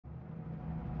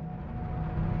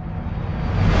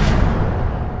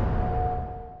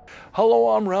Hello,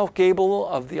 I'm Ralph Gable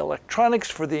of the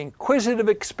Electronics for the Inquisitive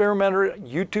Experimenter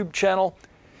YouTube channel.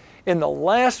 In the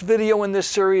last video in this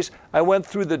series, I went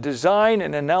through the design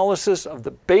and analysis of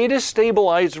the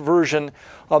beta-stabilized version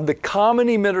of the common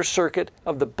emitter circuit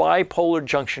of the bipolar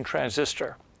junction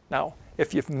transistor. Now,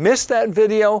 if you've missed that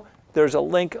video, there's a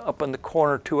link up in the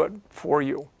corner to it for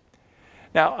you.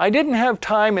 Now, I didn't have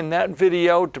time in that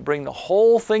video to bring the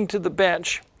whole thing to the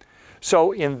bench,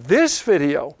 so in this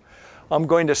video, I'm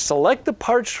going to select the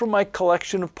parts from my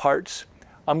collection of parts.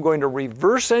 I'm going to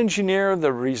reverse engineer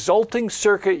the resulting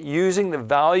circuit using the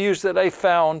values that I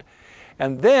found,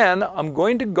 and then I'm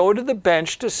going to go to the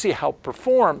bench to see how it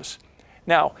performs.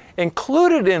 Now,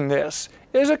 included in this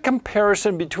is a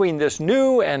comparison between this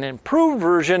new and improved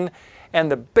version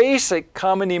and the basic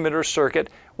common emitter circuit,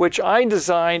 which I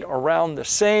designed around the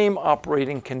same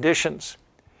operating conditions.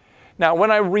 Now,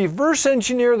 when I reverse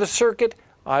engineer the circuit,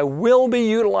 I will be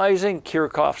utilizing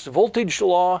Kirchhoff's voltage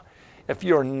law. If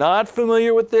you're not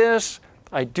familiar with this,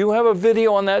 I do have a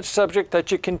video on that subject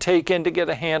that you can take in to get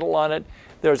a handle on it.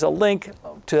 There's a link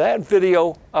to that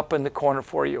video up in the corner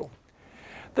for you.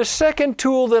 The second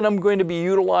tool that I'm going to be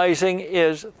utilizing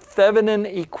is Thevenin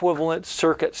equivalent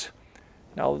circuits.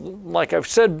 Now, like I've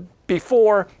said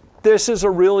before, this is a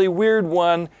really weird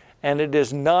one and it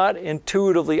is not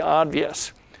intuitively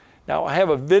obvious. Now, I have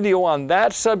a video on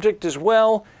that subject as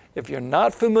well. If you're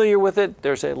not familiar with it,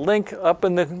 there's a link up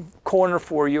in the corner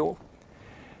for you.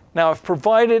 Now, I've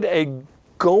provided a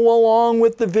go-along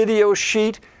with the video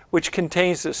sheet, which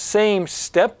contains the same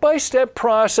step-by-step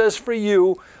process for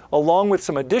you, along with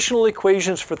some additional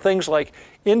equations for things like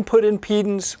input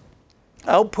impedance,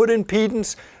 output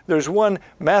impedance. There's one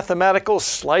mathematical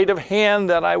sleight of hand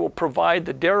that I will provide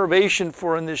the derivation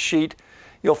for in this sheet.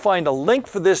 You'll find a link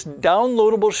for this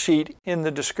downloadable sheet in the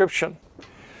description.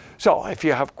 So if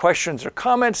you have questions or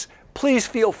comments, please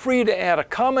feel free to add a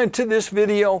comment to this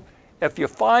video. If you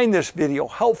find this video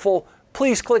helpful,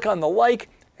 please click on the like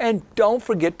and don't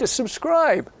forget to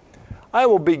subscribe. I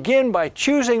will begin by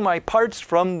choosing my parts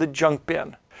from the junk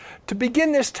bin. To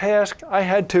begin this task, I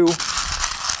had to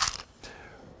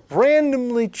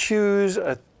randomly choose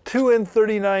a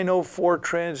 2N3904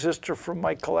 transistor from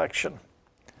my collection.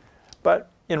 But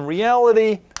in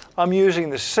reality, I'm using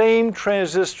the same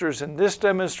transistors in this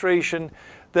demonstration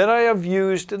that I have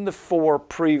used in the 4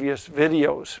 previous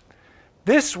videos.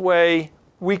 This way,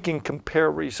 we can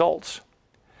compare results.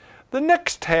 The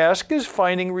next task is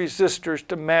finding resistors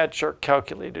to match our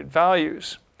calculated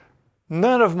values.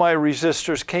 None of my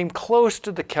resistors came close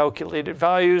to the calculated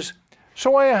values,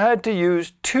 so I had to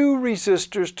use 2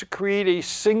 resistors to create a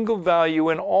single value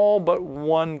in all but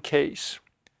one case.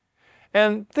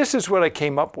 And this is what I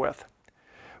came up with.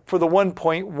 For the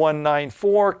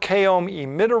 1.194 k-ohm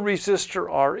emitter resistor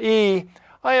Re,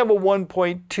 I have a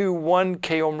 1.21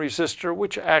 k-ohm resistor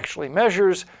which actually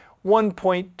measures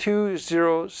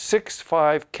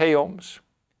 1.2065 k-ohms.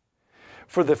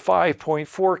 For the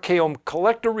 5.4 k-ohm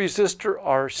collector resistor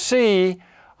Rc,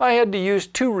 I had to use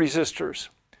 2 resistors,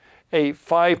 a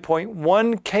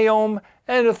 5.1 k-ohm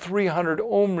and a 300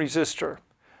 ohm resistor.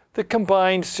 The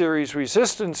combined series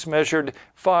resistance measured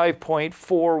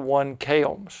 5.41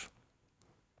 k-ohms.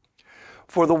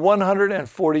 For the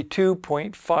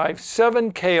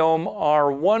 142.57 k-ohm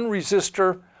R1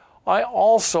 resistor, I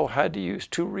also had to use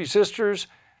 2 resistors,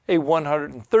 a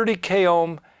 130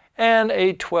 k-ohm and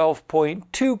a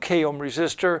 12.2 k-ohm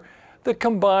resistor. The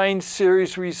combined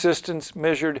series resistance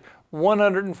measured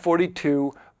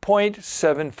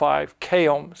 142.75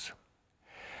 k-ohms.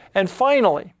 And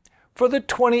finally, for the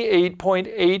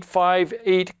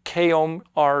 28.858 k-ohm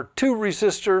R2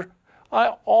 resistor,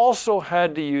 I also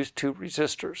had to use 2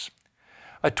 resistors,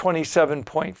 a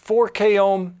 27.4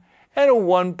 k-ohm and a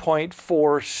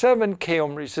 1.47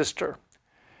 k-ohm resistor.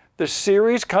 The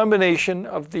series combination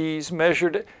of these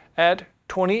measured at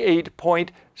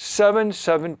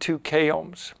 28.772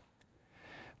 k-ohms.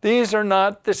 These are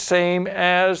not the same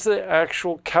as the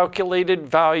actual calculated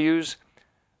values,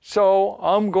 so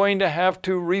I'm going to have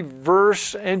to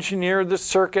reverse engineer the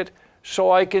circuit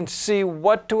so I can see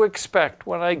what to expect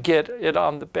when I get it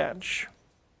on the bench.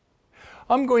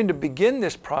 I'm going to begin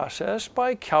this process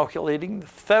by calculating the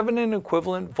Thevenin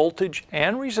equivalent voltage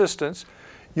and resistance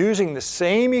using the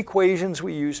same equations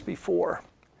we used before.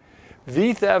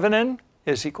 Vthevenin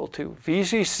is equal to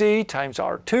VCC times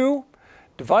R2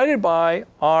 divided by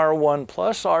R1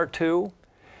 plus R2,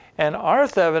 and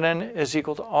Rthevenin is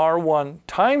equal to R1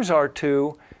 times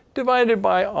R2 divided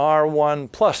by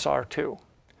R1 plus R2.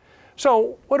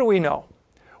 So what do we know?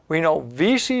 We know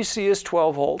VCC is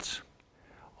 12 volts,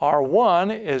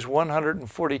 R1 is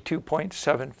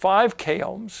 142.75 k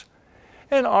ohms,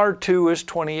 and R2 is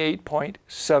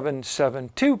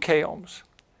 28.772 k ohms.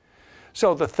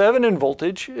 So the Thevenin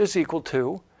voltage is equal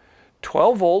to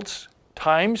 12 volts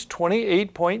times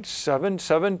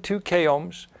 28.772 k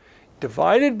ohms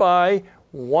divided by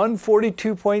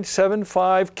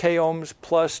 142.75 k ohms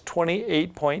plus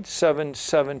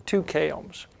 28.772 k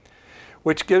ohms,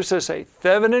 which gives us a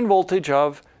Thevenin voltage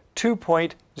of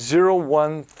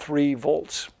 2.013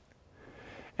 volts.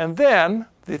 And then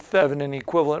the Thevenin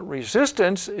equivalent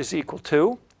resistance is equal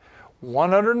to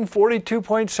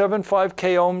 142.75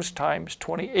 k ohms times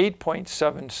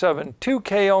 28.772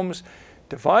 k ohms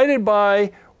divided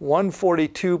by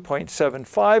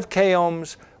 142.75 k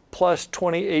ohms plus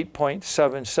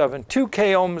 28.772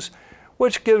 k ohms,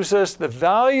 which gives us the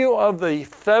value of the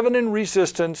Thevenin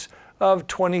resistance of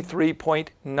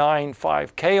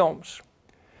 23.95 k ohms.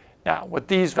 Now, with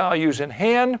these values in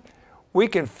hand, we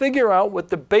can figure out what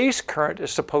the base current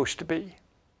is supposed to be.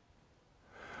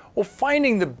 Well,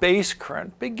 finding the base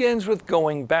current begins with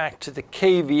going back to the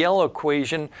KVL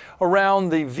equation around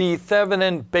the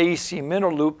Thevenin base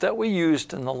emitter loop that we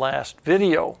used in the last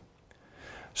video.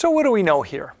 So what do we know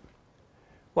here?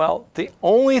 Well, the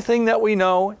only thing that we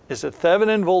know is the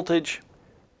Thevenin voltage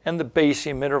and the base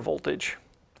emitter voltage.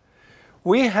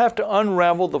 We have to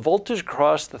unravel the voltage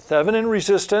across the Thevenin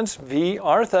resistance,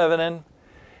 VR Thevenin,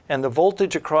 and the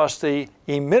voltage across the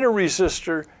emitter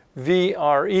resistor,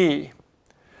 VRE.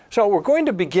 So we're going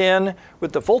to begin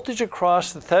with the voltage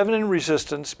across the Thevenin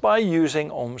resistance by using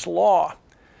Ohm's law.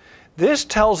 This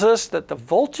tells us that the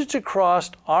voltage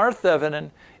across R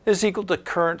Thevenin is equal to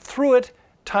current through it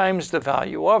times the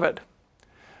value of it.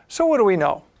 So what do we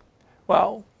know?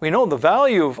 Well, we know the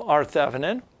value of R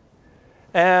Thevenin,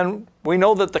 and we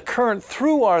know that the current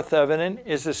through R Thevenin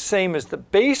is the same as the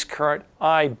base current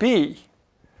IB.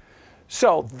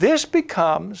 So this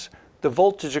becomes the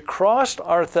voltage across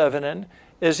R Thevenin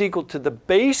is equal to the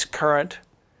base current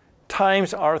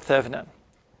times R Thevenin.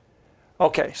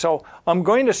 Okay, so I'm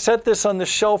going to set this on the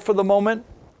shelf for the moment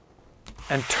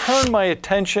and turn my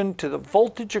attention to the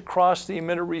voltage across the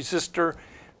emitter resistor,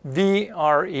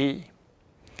 VRE.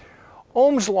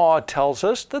 Ohm's law tells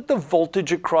us that the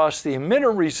voltage across the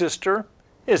emitter resistor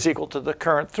is equal to the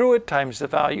current through it times the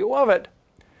value of it.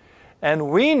 And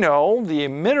we know the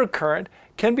emitter current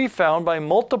can be found by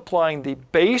multiplying the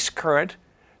base current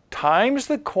times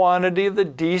the quantity of the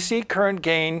DC current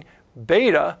gain,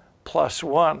 beta, plus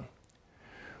 1.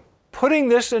 Putting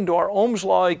this into our Ohm's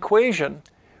law equation,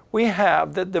 we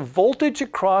have that the voltage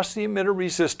across the emitter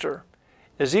resistor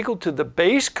is equal to the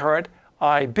base current,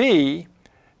 IB,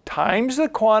 times the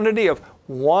quantity of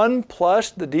 1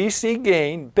 plus the DC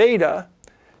gain, beta,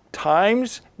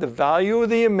 times the value of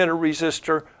the emitter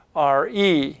resistor,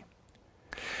 RE.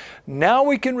 Now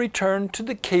we can return to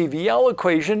the KVL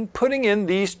equation, putting in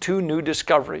these two new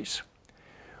discoveries.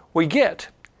 We get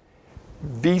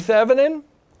Thevenin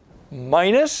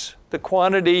minus the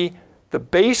quantity, the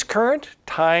base current,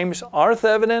 times R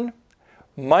Thevenin,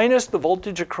 minus the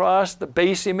voltage across the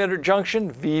base emitter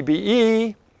junction,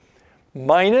 VBE,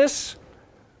 minus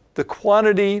the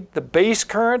quantity, the base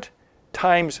current,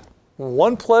 times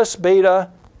 1 plus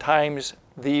beta, times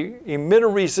the emitter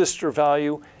resistor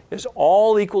value, is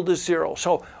all equal to 0.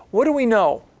 So what do we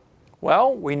know?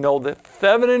 Well, we know that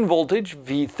Thevenin voltage,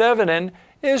 V Thevenin,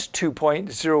 is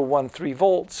 2.013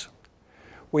 volts.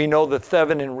 We know the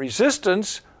Thevenin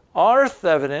resistance, R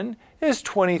Thevenin, is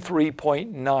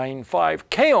 23.95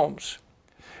 k ohms.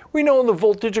 We know the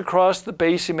voltage across the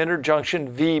base emitter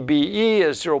junction, VBE,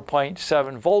 is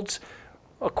 0.7 volts,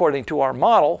 according to our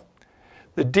model.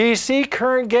 The DC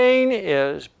current gain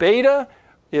is beta,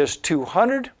 is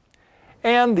 200.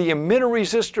 And the emitter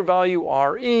resistor value,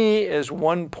 RE, is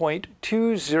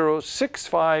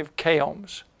 1.2065 k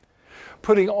ohms.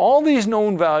 Putting all these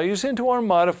known values into our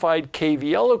modified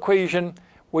KVL equation,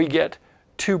 we get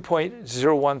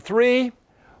 2.013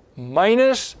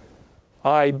 minus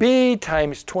IB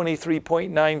times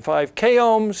 23.95 k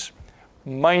ohms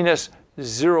minus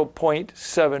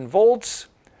 0.7 volts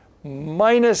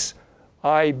minus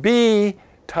IB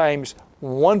times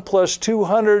 1 plus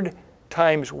 200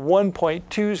 times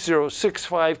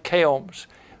 1.2065 k ohms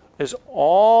is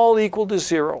all equal to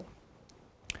 0.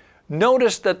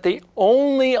 Notice that the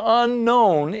only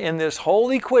unknown in this whole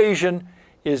equation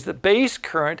is the base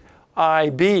current,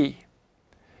 IB.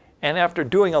 And after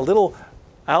doing a little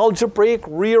algebraic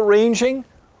rearranging,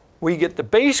 we get the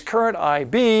base current,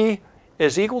 IB,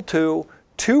 is equal to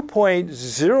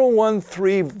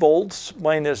 2.013 volts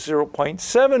minus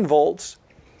 0.7 volts,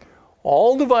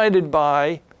 all divided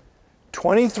by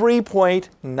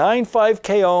 23.95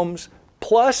 k ohms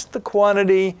plus the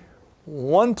quantity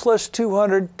 1 plus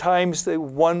 200 times the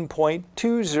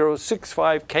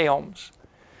 1.2065 k ohms.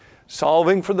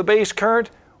 Solving for the base current,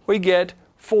 we get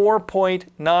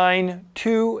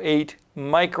 4.928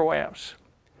 microamps.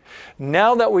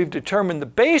 Now that we've determined the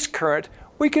base current,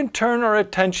 we can turn our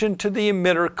attention to the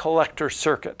emitter-collector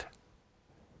circuit.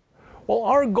 Well,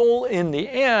 our goal in the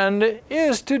end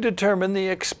is to determine the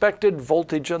expected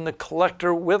voltage on the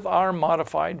collector with our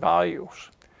modified values.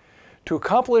 To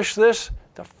accomplish this,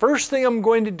 the first thing I'm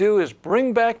going to do is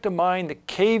bring back to mind the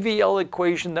KVL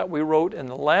equation that we wrote in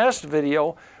the last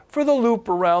video for the loop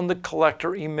around the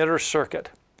collector-emitter circuit.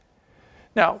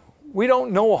 Now, we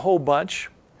don't know a whole bunch,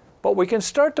 but we can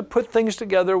start to put things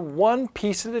together one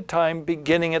piece at a time,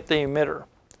 beginning at the emitter.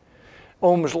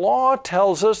 Ohm's law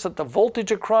tells us that the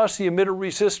voltage across the emitter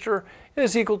resistor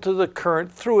is equal to the current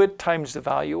through it times the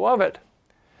value of it.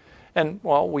 And,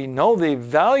 well, we know the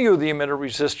value of the emitter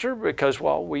resistor because,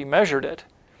 well, we measured it.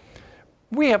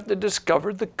 We have to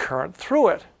discover the current through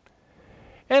it.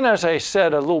 And as I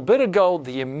said a little bit ago,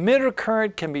 the emitter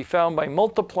current can be found by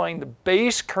multiplying the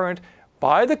base current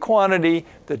by the quantity,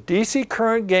 the DC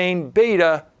current gain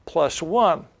beta plus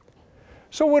 1.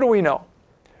 So what do we know?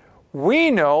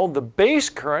 We know the base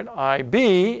current,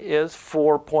 IB, is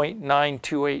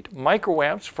 4.928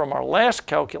 microamps from our last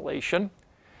calculation.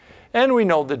 And we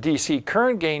know the DC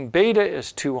current gain beta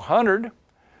is 200.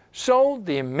 So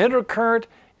the emitter current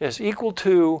is equal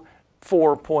to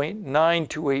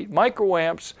 4.928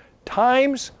 microamps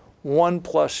times 1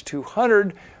 plus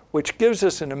 200, which gives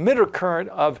us an emitter current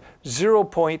of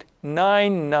 0.99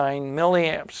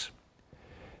 milliamps.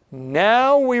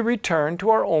 Now we return to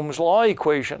our Ohm's law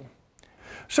equation.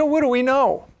 So what do we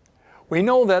know? We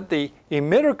know that the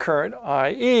emitter current,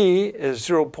 IE, is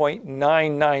 0.99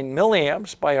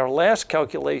 milliamps by our last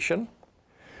calculation.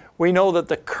 We know that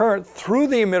the current through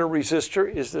the emitter resistor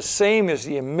is the same as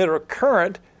the emitter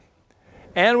current.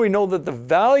 And we know that the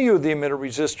value of the emitter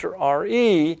resistor,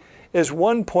 RE, is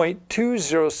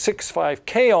 1.2065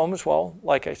 k ohms, well,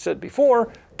 like I said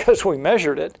before, because we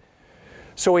measured it.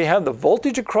 So we have the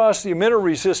voltage across the emitter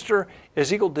resistor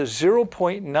is equal to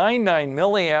 0.99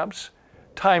 milliamps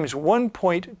times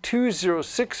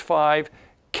 1.2065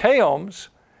 k ohms,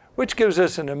 which gives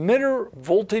us an emitter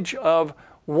voltage of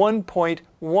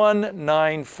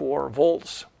 1.194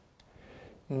 volts.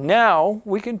 Now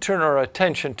we can turn our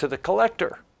attention to the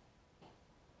collector.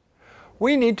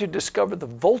 We need to discover the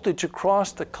voltage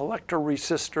across the collector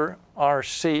resistor,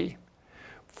 RC.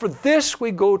 For this,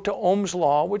 we go to Ohm's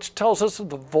law, which tells us that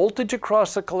the voltage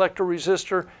across the collector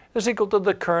resistor is equal to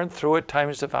the current through it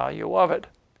times the value of it.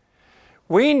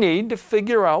 We need to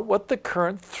figure out what the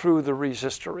current through the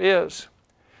resistor is.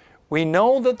 We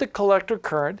know that the collector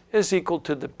current is equal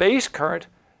to the base current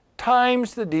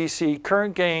times the DC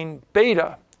current gain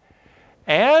beta.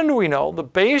 And we know the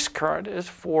base current is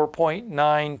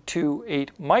 4.928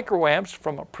 microamps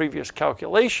from a previous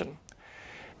calculation.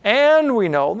 And we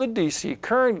know the DC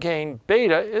current gain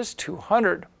beta is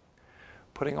 200.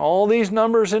 Putting all these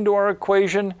numbers into our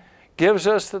equation gives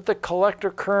us that the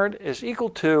collector current is equal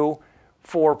to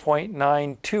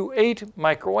 4.928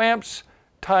 microamps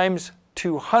times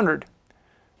 200.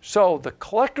 So the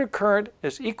collector current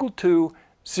is equal to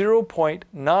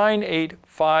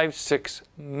 0.9856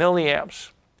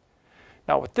 milliamps.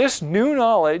 Now with this new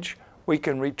knowledge, we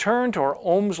can return to our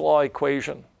Ohm's law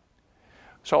equation.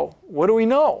 So what do we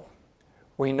know?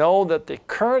 We know that the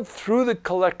current through the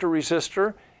collector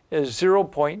resistor is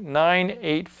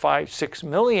 0.9856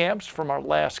 milliamps from our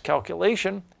last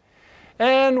calculation.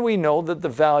 And we know that the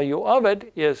value of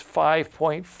it is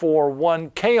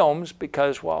 5.41 k ohms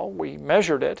because, well, we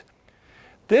measured it.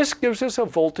 This gives us a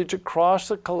voltage across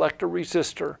the collector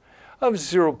resistor of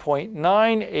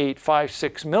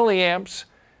 0.9856 milliamps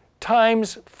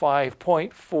times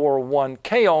 5.41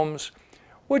 k ohms,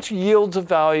 which yields a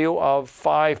value of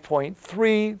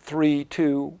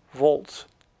 5.332 volts.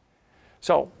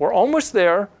 So we're almost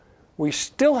there. We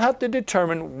still have to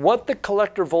determine what the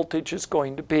collector voltage is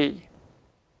going to be.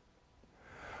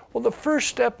 Well, the first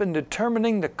step in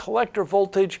determining the collector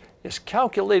voltage is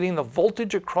calculating the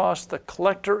voltage across the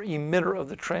collector emitter of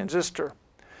the transistor.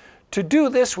 To do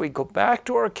this, we go back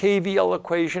to our KVL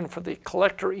equation for the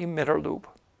collector emitter loop.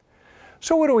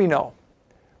 So what do we know?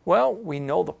 Well, we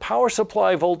know the power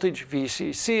supply voltage,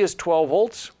 VCC, is 12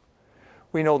 volts.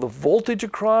 We know the voltage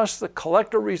across the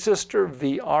collector resistor,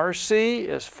 VRC,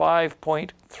 is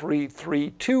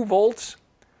 5.332 volts.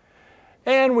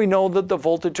 And we know that the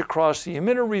voltage across the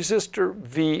emitter resistor,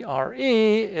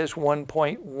 VRE, is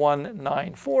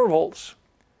 1.194 volts.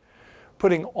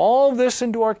 Putting all of this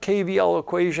into our KVL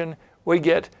equation, we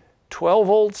get 12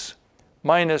 volts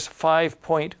minus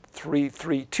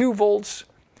 5.332 volts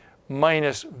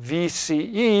minus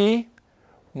VCE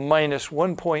minus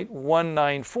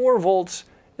 1.194 volts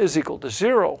is equal to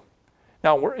 0.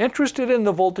 Now we're interested in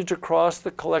the voltage across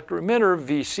the collector emitter,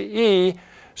 VCE,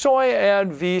 so I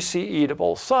add VCE to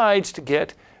both sides to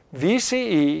get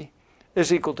VCE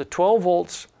is equal to 12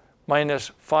 volts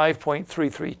minus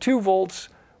 5.332 volts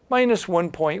minus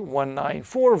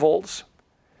 1.194 volts.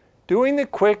 Doing the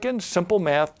quick and simple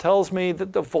math tells me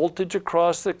that the voltage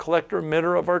across the collector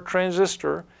emitter of our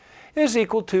transistor is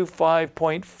equal to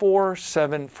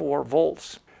 5.474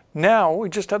 volts. Now we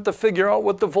just have to figure out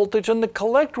what the voltage on the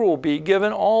collector will be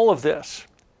given all of this.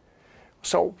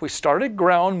 So we start at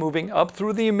ground, moving up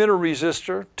through the emitter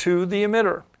resistor to the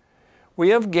emitter. We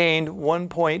have gained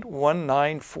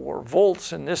 1.194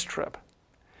 volts in this trip.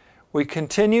 We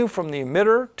continue from the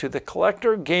emitter to the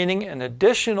collector, gaining an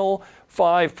additional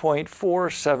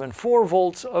 5.474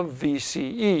 volts of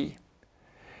VCE.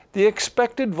 The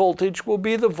expected voltage will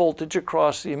be the voltage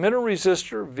across the emitter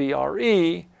resistor,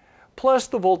 VRE, plus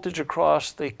the voltage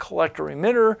across the collector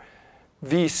emitter,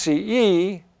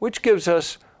 VCE, which gives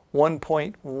us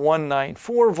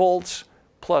 1.194 volts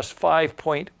plus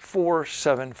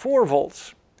 5.474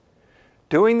 volts.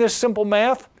 Doing this simple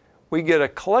math, we get a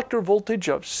collector voltage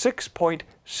of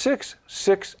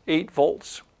 6.668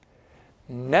 volts.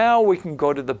 Now we can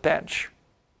go to the bench.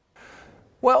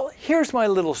 Well, here's my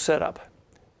little setup.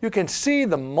 You can see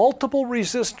the multiple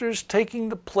resistors taking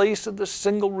the place of the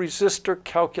single resistor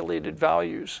calculated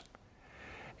values.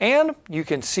 And you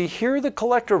can see here the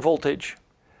collector voltage.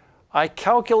 I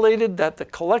calculated that the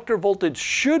collector voltage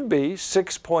should be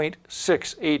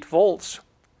 6.68 volts.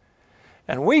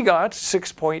 And we got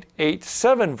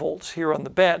 6.87 volts here on the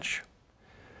bench.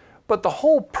 But the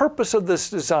whole purpose of this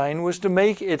design was to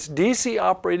make its DC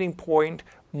operating point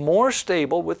more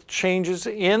stable with changes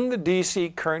in the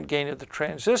DC current gain of the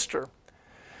transistor.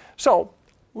 So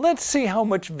let's see how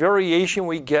much variation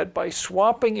we get by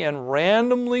swapping in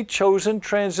randomly chosen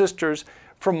transistors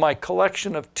from my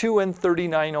collection of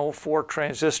 2N3904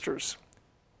 transistors.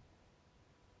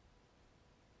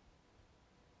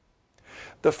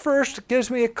 The first gives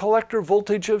me a collector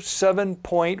voltage of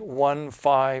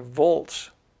 7.15 volts.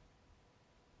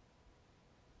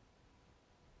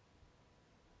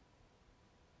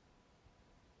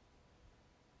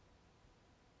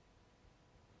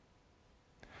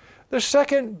 The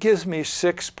second gives me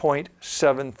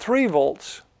 6.73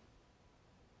 volts.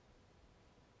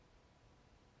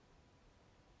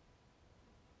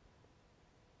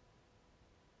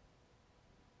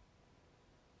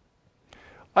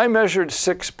 I measured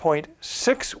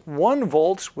 6.61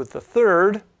 volts with the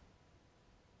third.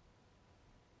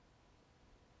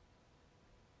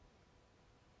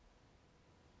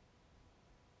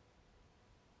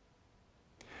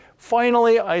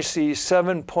 Finally, I see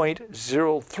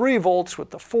 7.03 volts with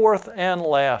the fourth and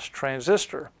last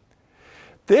transistor.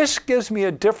 This gives me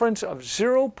a difference of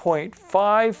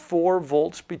 0.54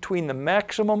 volts between the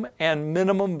maximum and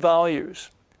minimum values.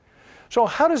 So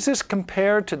how does this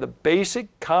compare to the basic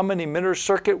common emitter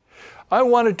circuit? I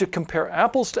wanted to compare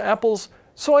apples to apples,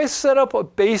 so I set up a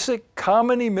basic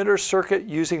common emitter circuit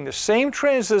using the same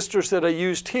transistors that I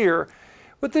used here,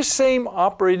 with the same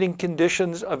operating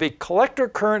conditions of a collector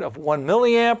current of 1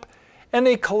 milliamp and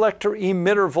a collector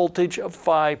emitter voltage of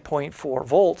 5.4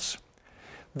 volts.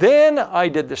 Then I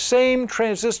did the same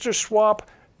transistor swap,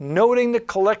 noting the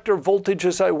collector voltage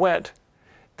as I went.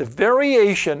 The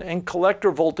variation in collector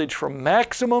voltage from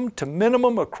maximum to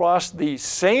minimum across these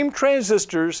same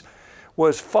transistors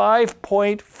was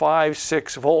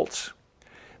 5.56 volts.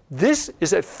 This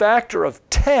is a factor of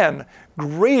 10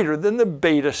 greater than the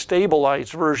beta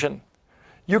stabilized version.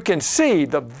 You can see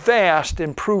the vast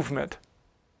improvement.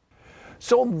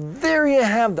 So there you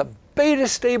have the beta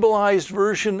stabilized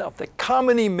version of the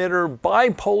common emitter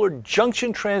bipolar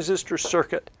junction transistor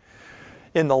circuit.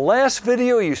 In the last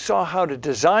video you saw how to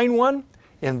design one.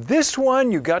 In this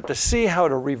one you got to see how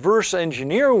to reverse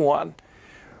engineer one.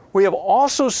 We have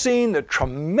also seen the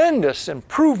tremendous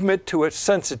improvement to its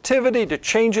sensitivity to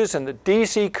changes in the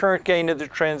DC current gain of the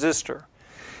transistor.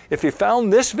 If you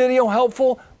found this video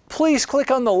helpful, please click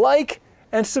on the like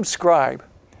and subscribe.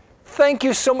 Thank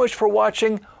you so much for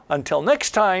watching. Until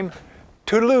next time,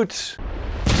 Toodle-Oots.